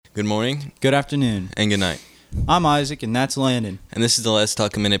Good morning, Good afternoon. and good night. I'm Isaac, and that's Landon, And this is the Let's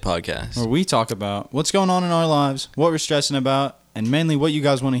Talk a Minute podcast. where we talk about what's going on in our lives, what we're stressing about, and mainly what you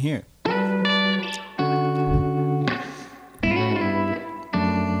guys want to hear.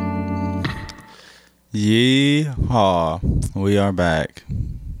 Yeehaw. We are back.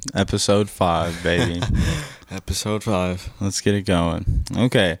 Episode 5, baby. Episode 5. Let's get it going.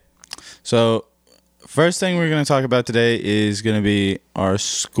 Okay. So, first thing we're going to talk about today is going to be our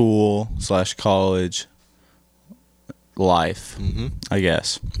school/college life, I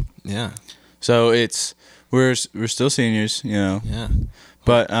guess. Yeah. So we're still seniors, Yeah.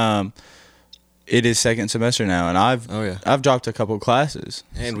 but it is second semester now, and Oh, yeah. I've dropped a couple classes.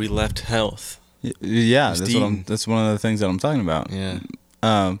 And we left health. Yeah, Christine. that's one of the things that I'm talking about. Yeah.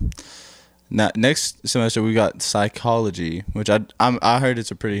 Next semester we got psychology, which I heard it's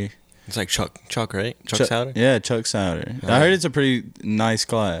a pretty It's like Chuck, right? Chuck Souter? Yeah, Chuck Souter. Oh. I heard it's a pretty nice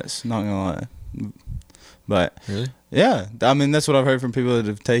class. Not gonna lie, but Really? yeah, I mean that's what I've heard from people that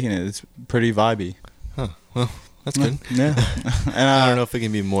have taken it. It's pretty vibey. Huh. Well, that's good. Yeah, and I don't know if it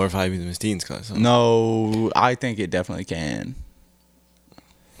can be more vibey than Miss Dean's class. Huh? No, I think it definitely can.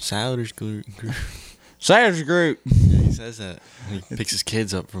 Souter's group. Souter's group. Yeah, he says that. He picks his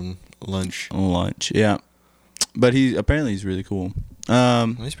kids up from lunch. Lunch, yeah. But he's really cool. Well,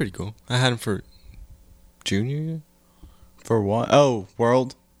 he's pretty cool. I had him for junior year? For what? Oh,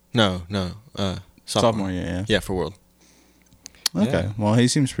 World? No. Sophomore year, yeah. Yeah, for World. Okay. Yeah. Well, he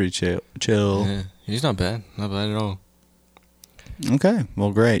seems pretty chill. Yeah. He's not bad. Not bad at all. Okay.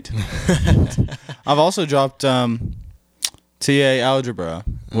 Well, great. I've also dropped TA algebra,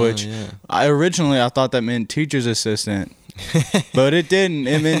 which yeah. I thought that meant teacher's assistant, but it didn't.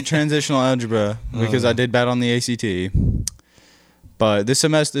 It meant transitional algebra because I did bad on the ACT. But this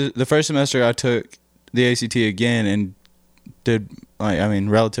semester, the first semester, I took the ACT again and did,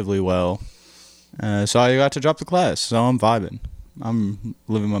 relatively well. So I got to drop the class. So I'm vibing. I'm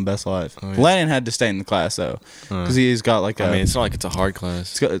living my best life. Oh, yeah. Lennon had to stay in the class though, because he's got like it's not like it's a hard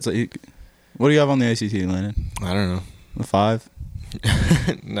class. it's like, what do you have on the ACT, Lennon? I don't know. A 5?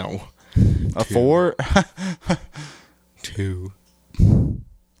 No. A 2. 4? 2.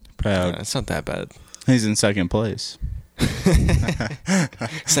 Proud. It's not that bad. He's in second place.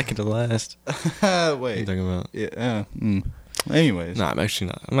 Second to last. What are you Wait. talking about? Yeah. Anyways. No, I'm actually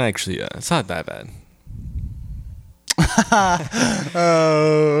not. It's not that bad.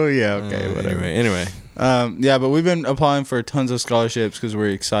 Oh, yeah, okay, whatever. Anyway. Yeah, but we've been applying for tons of scholarships because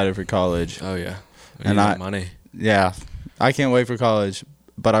we're excited for college. Oh, yeah. And money. Yeah, I can't wait for college,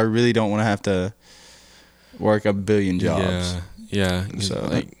 but I really don't want to have to work a billion jobs. Yeah.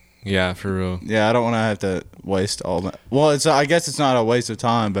 So, yeah, for real. Yeah, I don't want to have to waste all my... Well, I guess it's not a waste of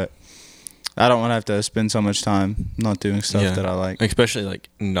time, but I don't want to have to spend so much time not doing stuff that I like. Especially,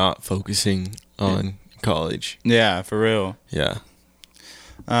 not focusing on college. Yeah, for real. Yeah.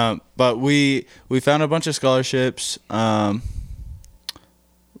 But we found a bunch of scholarships.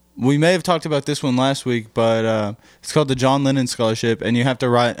 We may have talked about this one last week, but it's called the John Lennon Scholarship, and you have to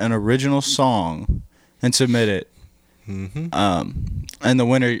write an original song and submit it. Mm-hmm. And the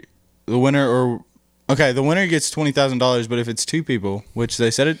winner gets $20,000, but if it's 2 people, which they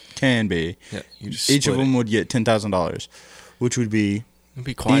said it can be, each of them would get $10,000, which would be It'd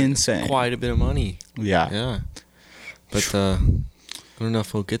be quite insane. Quite a bit of money. Yeah. Yeah. But I don't know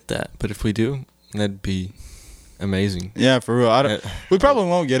if we'll get that. But if we do, that'd be amazing. Yeah, for real. We probably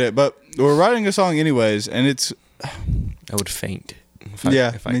won't get it, but we're writing a song anyways, and it's... I would faint. If me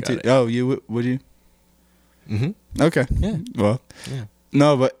got too. It. Oh, would you? Mm-hmm. Okay. Yeah. Well, Yeah.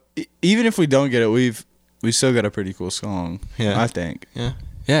 no, but even if we don't get it, we still got a pretty cool song. Yeah. I think. Yeah.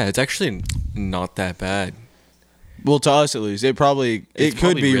 Yeah, it's actually not that bad. Well, to us at least, it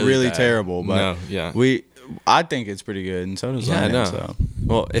could be really bad. terrible, but No, yeah. I think it's pretty good, and so does Yeah, I Lennon, know. So.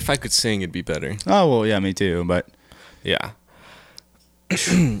 Well, if I could sing, it'd be better. Oh well, yeah, me too. But Yeah.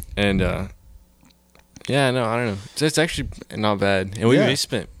 And yeah, no, I don't know. It's actually not bad, and we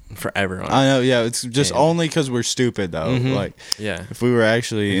spent forever on it. I know, yeah, it's just only because we're stupid though. Mhm. Like, Yeah. if we were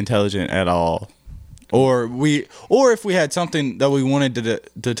actually intelligent at all, or if we had something that we wanted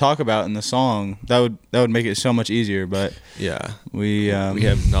to talk about in the song, that would make it so much easier. But Yeah. we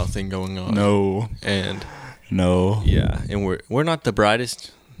have nothing going on. no. Yeah, and we're not the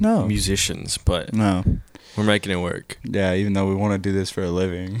brightest No. musicians, but No. we're making it work. Yeah, even though we want to do this for a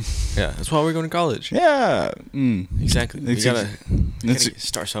living. Yeah, that's why we're going to college. Yeah. Exactly. We It's gotta it's-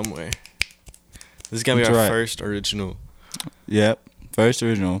 start somewhere. This is gonna be That's our right. first original. Yep. First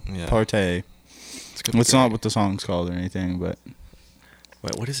original. Yeah. Partay. It's gonna be It's not great. what the song's called or anything, but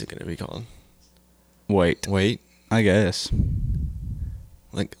Wait, what is it gonna be called? wait. Wait. I guess.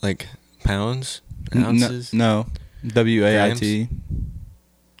 Like pounds, ounces, No. WAIT.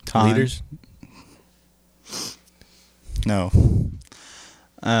 Time. liters, No.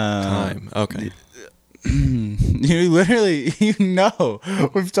 time. Okay. You literally,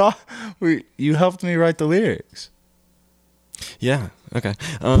 we've talked. You helped me write the lyrics. Yeah. Okay.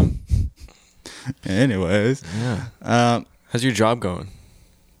 Anyways, Yeah. How's your job going?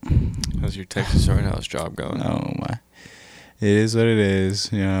 How's your Texas Roadhouse job going? oh my, it is what it is.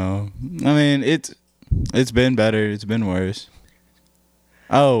 I mean, it's been better. It's been worse.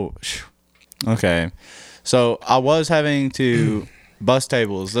 Oh, okay. So I was having to bus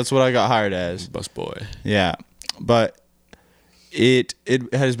tables. That's what I got hired as. Bus boy. Yeah, but it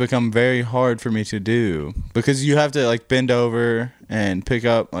has become very hard for me to do because you have to like bend over and pick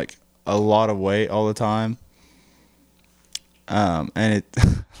up like a lot of weight all the time. And it.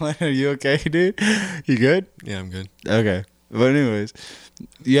 Are you okay, dude? You good? Yeah, I'm good. Okay. But anyways,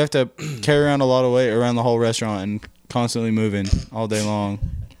 you have to carry around a lot of weight around the whole restaurant and constantly moving all day long.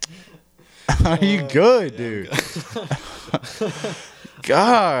 Are you good, dude?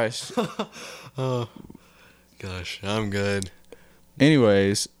 Gosh. Oh, gosh, I'm good.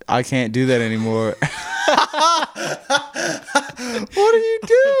 Anyways, I can't do that anymore. What are you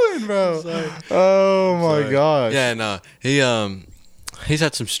doing, bro? Oh my gosh. Yeah, no, he's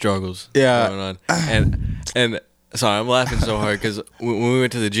had some struggles. Yeah. Going on, and sorry, I'm laughing so hard because when we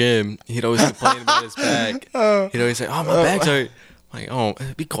went to the gym, he'd always complain about his back. He'd always say, "Oh, my back's hurt." I'm like, oh,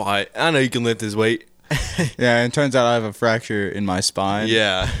 be quiet. I know you can lift this weight. Yeah, and it turns out I have a fracture in my spine.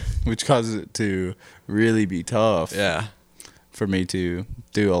 Yeah. Which causes it to really be tough. Yeah. For me to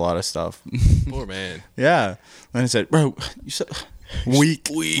do a lot of stuff. Poor man. Yeah. And I said, bro, you so weak.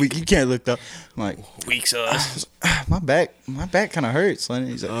 Weak. You can't lift up. I'm like, Weak sauce. my back kind of hurts,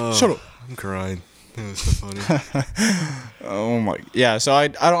 Lennon. He's like, shut up. I'm crying. That was so funny. Oh my. Yeah. So I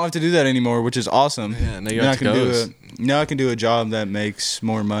don't have to do that anymore, which is awesome. Yeah. Now you have to go. Now I can do a job that makes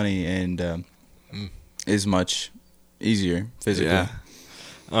more money and is much easier physically. Yeah.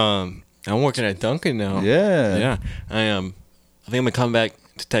 I'm working at Dunkin' now. Yeah. Yeah. I think I'm gonna come back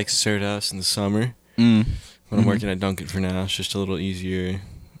to Texas Roadhouse in the summer. Mm. But I'm working at Dunkin' for now. It's just a little easier,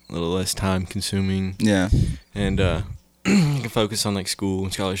 a little less time consuming. Yeah. And you can focus on like school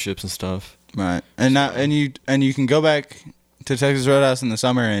and scholarships and stuff. Right. And now and you can go back to Texas Roadhouse in the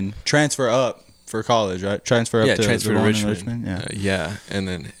summer and transfer up for college, right? Transfer up to transfer to Devon and Richmond. Yeah. Yeah. And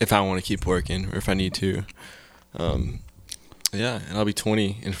then if I want to keep working or if I need to, yeah, and I'll be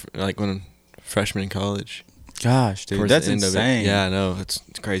 20 in like when I'm freshman in college. Gosh, dude, that's insane. Yeah, I know. It's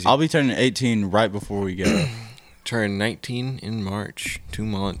crazy. I'll be turning 18 right before we go. Turn 19 in March. 2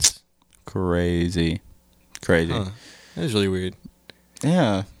 months. Crazy. Huh. That was really weird.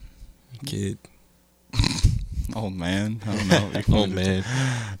 Yeah. Kid. Old man. I don't know. Old man.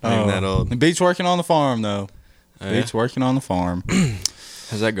 Not even that old. Beats working on the farm, though. Oh, Beats working on the farm.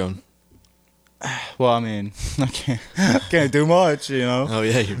 How's that going? Well, I mean, I can't do much, you know. Oh,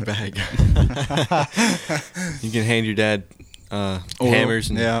 yeah, you're back. You can hand your dad hammers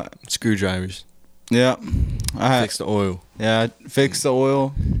and screwdrivers. Yeah. Fix the oil. Yeah, fix the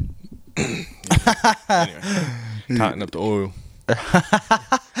oil. Anyway, tighten up the oil.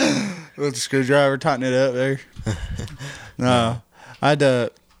 With the screwdriver, tighten it up there. No. I had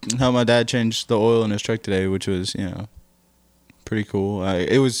to help my dad change the oil in his truck today, which was, pretty cool.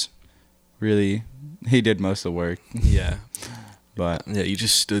 It was really, he did most of the work. Yeah. But yeah, you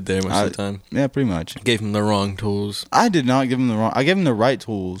just stood there most of the time. Yeah, pretty much. Gave him the wrong tools. I did not give him the wrong. I gave him the right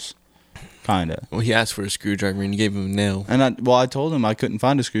tools, kind of. Well, he asked for a screwdriver and you gave him a nail. And I told him I couldn't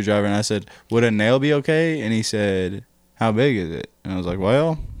find a screwdriver, and I said, "Would a nail be okay?" And he said, "How big is it?" And I was like,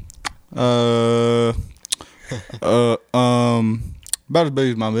 "Well, about as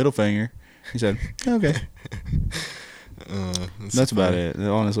big as my middle finger." He said, "Okay." That's about it.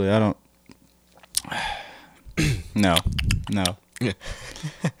 Honestly, I don't. No. No.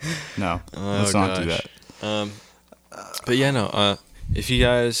 Let's not do that. But yeah, no. If you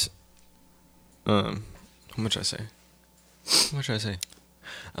guys, how much I say?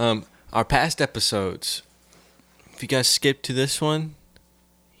 Our past episodes. If you guys skip to this one,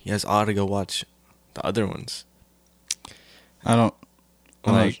 you guys ought to go watch the other ones. I don't.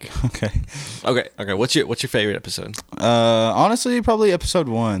 Okay. Okay. What's your favorite episode? Honestly, probably episode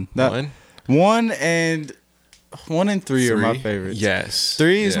 1. One? 1 and 3 are my favorites. Yes.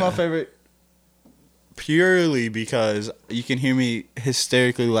 3 is my favorite purely because you can hear me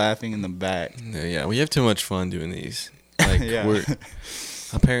hysterically laughing in the back. Yeah, we have too much fun doing these. Like we're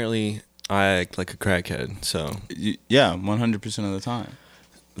apparently I act like a crackhead, so yeah, 100% of the time.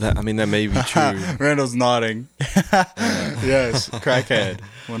 That may be true. Randall's nodding. Yes, crackhead,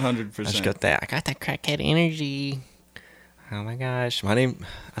 100%. I got that crackhead energy. Oh my gosh, I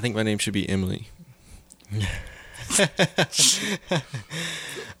think my name should be Emily.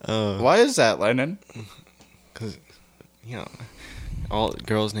 Why is that, Lennon? Because, all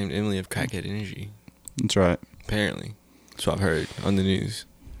girls named Emily have crackhead energy. That's right. Apparently, that's what I've heard on the news.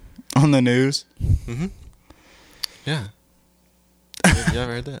 On the news? Mm-hmm. Yeah. You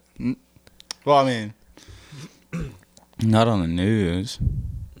ever heard that? Well, I mean, not on the news.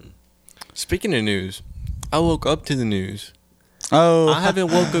 Speaking of news, I woke up to the news. Oh. I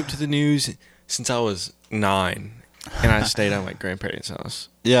haven't woke up to the news since I was 9, and I stayed at my grandparents' house.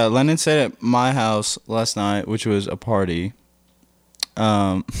 Yeah, Lennon stayed at my house last night, which was a party.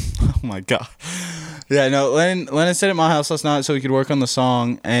 Oh my god. Yeah, no, Lennon stayed at my house last night so he could work on the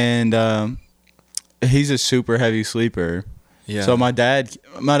song, and he's a super heavy sleeper. Yeah. So my dad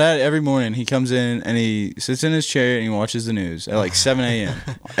every morning he comes in and he sits in his chair and he watches the news at like 7 a.m.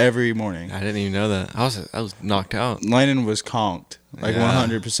 every morning. I didn't even know that. I was knocked out. Lennon was conked, like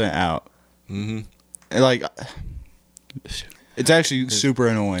 100% out. Mm-hmm. And, like, it's actually super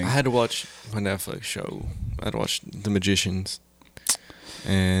annoying. I had to watch my Netflix show. I had to watch The Magicians,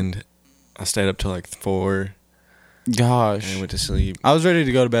 and I stayed up till like 4. Gosh, And I went to sleep. I was ready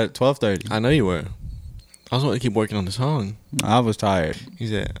to go to bed at 12:30. I know you were. I was going to keep working on the song. I was tired. He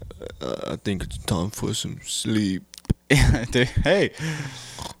said, I think it's time for some sleep. Dude, hey.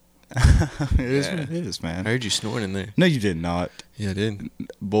 It is what it is, I man. heard you snoring in there. No, you did not. Yeah, I did.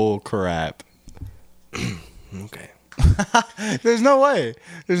 Bull crap. Okay. There's no way.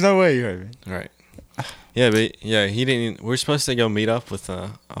 There's no way you heard me. All right. Yeah, but he didn't. We're supposed to go meet up with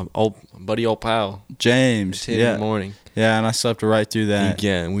old pal. James. It's 10 in Yeah. the morning. Yeah, and I slept right through that.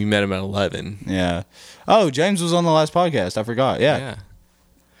 Again, we met him at 11. Yeah. Oh, James was on the last podcast. I forgot. Yeah.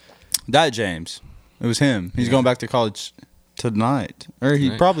 That James. It was him. He's going back to college tonight. Or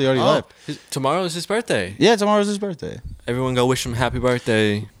he probably already left. Tomorrow is his birthday. Yeah, tomorrow's his birthday. Everyone go wish him happy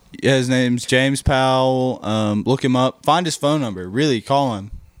birthday. Yeah, his name's James Powell. Look him up. Find his phone number. Really, call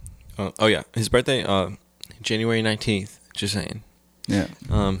him. Oh, yeah. His birthday, January 19th. Just saying. Yeah.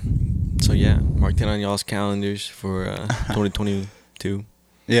 So, yeah. Mark that on y'all's calendars for 2022.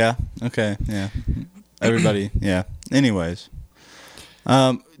 Yeah. Okay. Yeah. Everybody. Yeah. Anyways.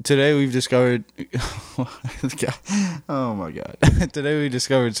 Today we've discovered. Oh my god. Today we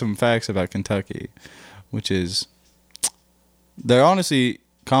discovered some facts about Kentucky, which is. They're honestly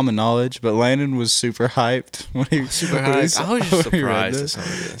common knowledge, but Landon was super hyped when he Super hyped. I was just when he read surprised at this. some of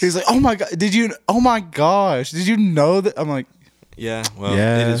this. He's like, "Oh my god, oh my gosh, did you know that?" I'm like, Yeah, well,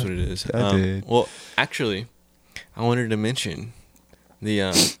 Yeah, it is what it is. I did. Well, actually, I wanted to mention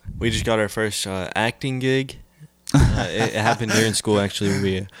the we just got our first acting gig. It happened during school. Actually,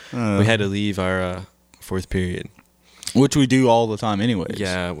 we had to leave our fourth period. which we do all the time, anyways.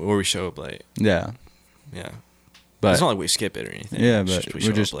 Yeah, where we show up late. Yeah. Yeah, But it's not like we skip it or anything. yeah, It's but we we're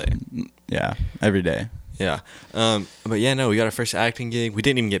show just up late. yeah, every day. Yeah, but yeah, no, we got our first acting gig. We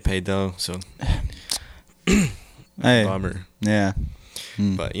didn't even get paid though, so Hey. bummer. Yeah.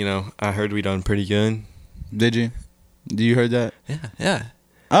 Mm. But I heard we done pretty good. Did you? Do you heard that? Yeah.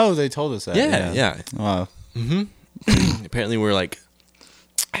 Oh, they told us that. Yeah. Wow. Mm-hmm. Apparently, we're like,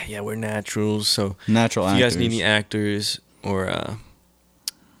 we're naturals. So Natural if actors. you guys need any actors or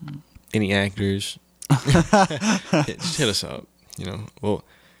any actors, just hit us up. We'll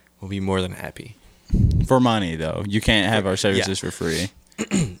be more than happy. For money, though. You can't have our services for free.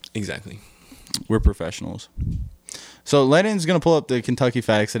 Exactly. We're professionals. So Lennon's going to pull up the Kentucky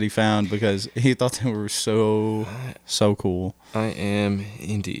facts that he found because he thought they were so cool. I am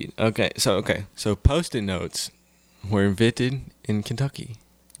indeed. Okay. So Post-it notes were invented in Kentucky.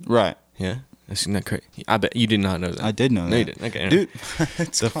 Right. Yeah. That's not crazy. I bet you did not know that. I did know that. No, you didn't. Okay. Dude.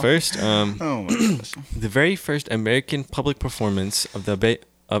 The first, oh my gosh. the very first American public performance of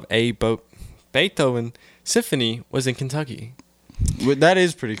Beethoven Symphony was in Kentucky. That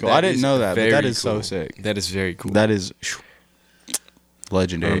is pretty cool. That I didn't is know that, but that very is so cool. sick. That is very cool. That is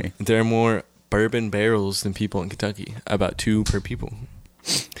legendary. There are more bourbon barrels than people in Kentucky. About 2 per people.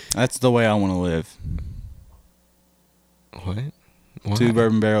 That's the way I want to live. What? 2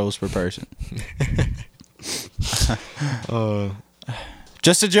 bourbon barrels per person.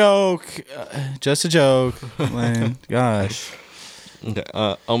 Just a joke. Just a joke. Man, gosh. Okay,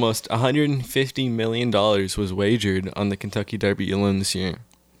 almost $150 million was wagered on the Kentucky Derby alone this year.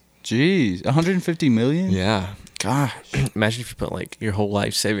 Jeez, 150 million? Yeah. Gosh. Imagine if you put like your whole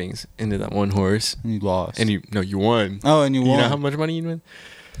life savings into that one horse. And you lost. And you won. Oh, and you won. You know how much money you win?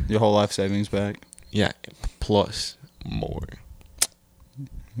 Your whole life savings back. Yeah, plus more.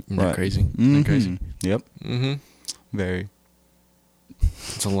 Isn't that Right. crazy? Isn't that crazy? Yep. Mm-hmm. Very.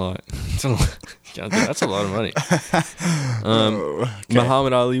 It's a lot. It's a lot. God, dude, that's a lot of money. Okay.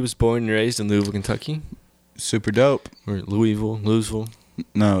 Muhammad Ali was born and raised in Louisville, Kentucky. Super dope. Or Louisville.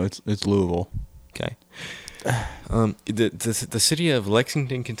 No, it's Louisville. Okay. The city of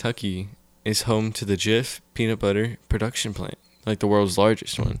Lexington, Kentucky is home to the Jif peanut butter production plant, like the world's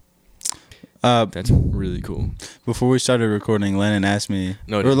largest one. That's really cool. Before we started recording, Lennon asked me,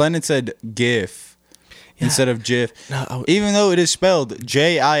 No, or Lennon said GIF instead of GIF, No, even though it is spelled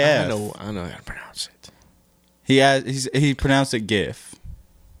JIF. I know how to pronounce it. He pronounced it GIF.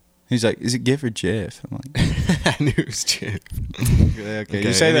 He's like, is it GIF or GIF? I'm like, I knew it was Jif. okay,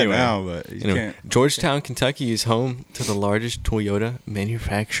 you say anyway. that now, but you can't. Georgetown, Kentucky is home to the largest Toyota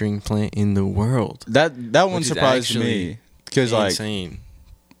manufacturing plant in the world. That one Which is surprised actually me because like insane.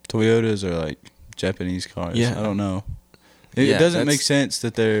 Toyotas are like Japanese cars. Yeah. I don't know. It Yeah, doesn't make that's- sense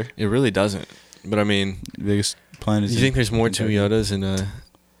that they're It really doesn't. But I mean, the biggest plant. you think there's more Kentucky. Toyotas in the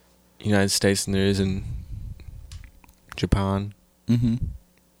United States than there is in Japan? Mm-hmm.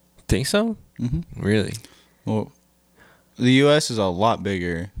 Think so? Mm-hmm. Really? Well, the U.S. is a lot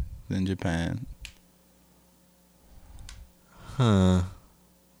bigger than Japan. Huh.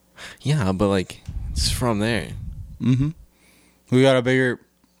 Yeah, but like, it's from there. Mm-hmm. We got a bigger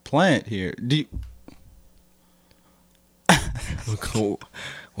plant here.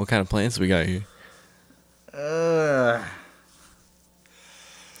 What kind of plants we got here?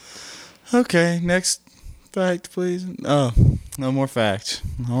 Okay, next fact, please. Oh, no more facts.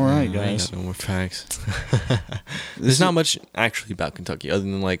 All right, I ain't guys. got no more facts. There's not much actually about Kentucky other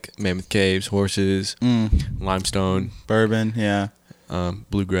than like mammoth caves, horses, limestone, Bourbon, yeah.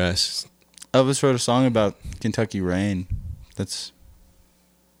 bluegrass. Elvis wrote a song about Kentucky rain. That's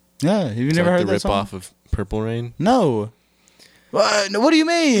yeah. Have you It's never like heard the that rip song? off of Purple Rain? No. What? What do you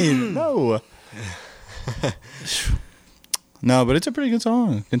mean? No. No, but it's a pretty good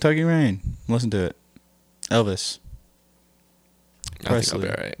song. Kentucky Rain. Listen to it. Elvis. I think I'll be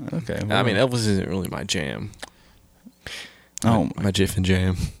alright. Okay. I mean, Elvis isn't really my jam. Oh my Jif and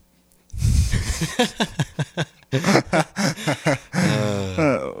Jam.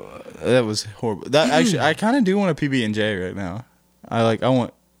 that was horrible. That actually, I kind of do want a PB and J right now. I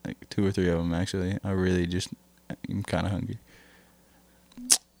want like 2 or 3 of them actually. I really just, I'm kind of hungry.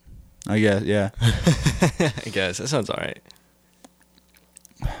 I guess, yeah. I guess that sounds alright.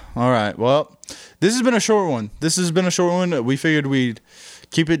 All right. Well, this has been a short one. We figured we'd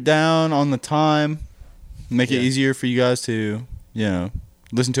keep it down on the time, make it Yeah. easier for you guys to,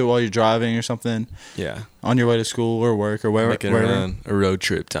 listen to it while you're driving or something, Yeah. on your way to school or work or wherever. Make it around a road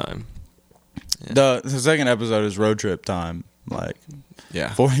trip time. The second episode is road trip time, like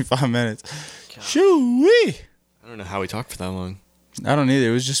Yeah. 45 minutes. Shoo-wee! I don't know how we talked for that long. I don't either.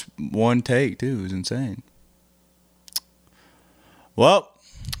 It was just one take, too. It was insane. Well,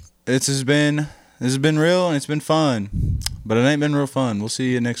 this has been real and it's been fun, but it ain't been real fun. We'll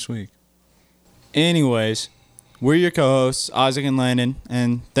see you next week. Anyways, we're your co-hosts, Isaac and Landon,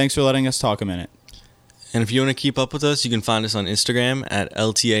 and thanks for letting us talk a minute. And if you want to keep up with us, you can find us on Instagram at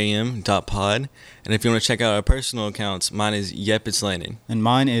ltam.pod. And if you want to check out our personal accounts, mine is Yep It's Landon. And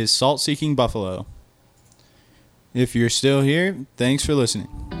mine is Salt Seeking Buffalo. If you're still here, thanks for listening.